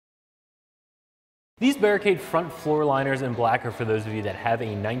These Barricade Front Floor Liners in black are for those of you that have a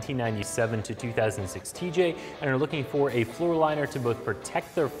 1997 to 2006 TJ and are looking for a floor liner to both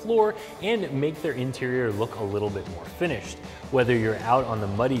protect their floor and make their interior look a little bit more finished. Whether you're out on the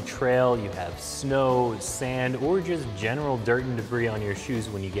muddy trail, you have snow, sand, or just general dirt and debris on your shoes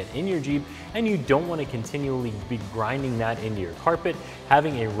when you get in your Jeep and you don't want to continually be grinding that into your carpet,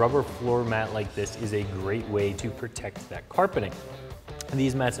 having a rubber floor mat like this is a great way to protect that carpeting.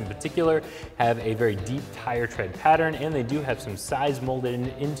 These mats in particular have a very deep tire tread pattern, and they do have some size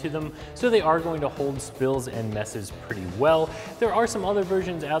molded into them, so they are going to hold spills and messes pretty well. There are some other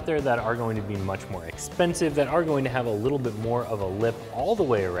versions out there that are going to be much more expensive, that are going to have a little bit more of a lip all the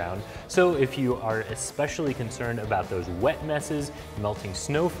way around. So if you are especially concerned about those wet messes, melting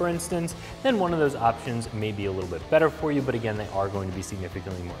snow for instance, then one of those options may be a little bit better for you, but again, they are going to be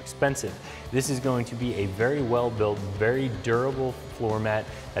significantly more expensive. This is going to be a very well built, very durable floor mat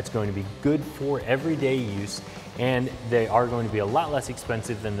that's going to be good for everyday use, and they are going to be a lot less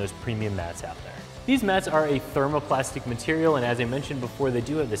expensive than those premium mats out there. These mats are a thermoplastic material, and as I mentioned before, they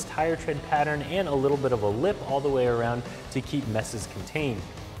do have this tire tread pattern and a little bit of a lip all the way around to keep messes contained.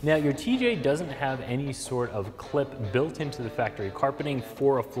 Now, your TJ doesn't have any sort of clip built into the factory carpeting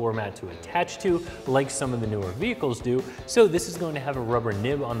for a floor mat to attach to, like some of the newer vehicles do, so this is going to have a rubber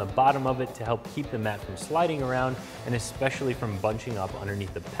nib on the bottom of it to help keep the mat from sliding around and especially from bunching up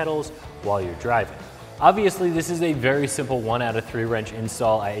underneath the pedals while you're driving. Obviously, this is a very simple 1 out of 3 wrench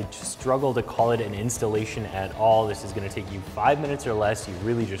install. I struggle to call it an installation at all. This is going to take you 5 minutes or less. You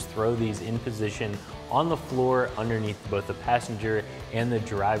really just throw these in position on the floor underneath both the passenger and the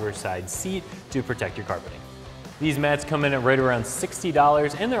driver's side seat to protect your carpeting. These mats come in at right around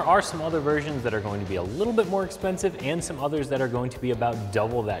 $60, and there are some other versions that are going to be a little bit more expensive and some others that are going to be about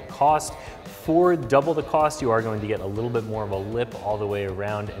double that cost. For double the cost, you are going to get a little bit more of a lip all the way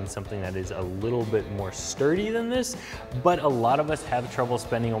around and something that is a little bit more sturdy than this, but a lot of us have trouble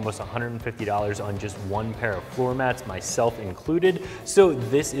spending almost $150 on just one pair of floor mats, myself included, so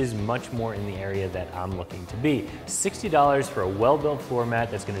this is much more in the area that I'm looking to be. $60 for a well-built floor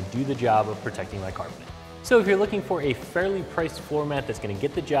mat that's going to do the job of protecting my carpeting. So if you're looking for a fairly priced floor mat that's going to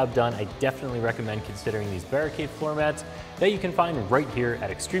get the job done, I definitely recommend considering these Barricade floor mats that you can find right here at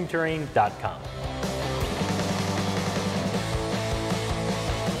ExtremeTerrain.com.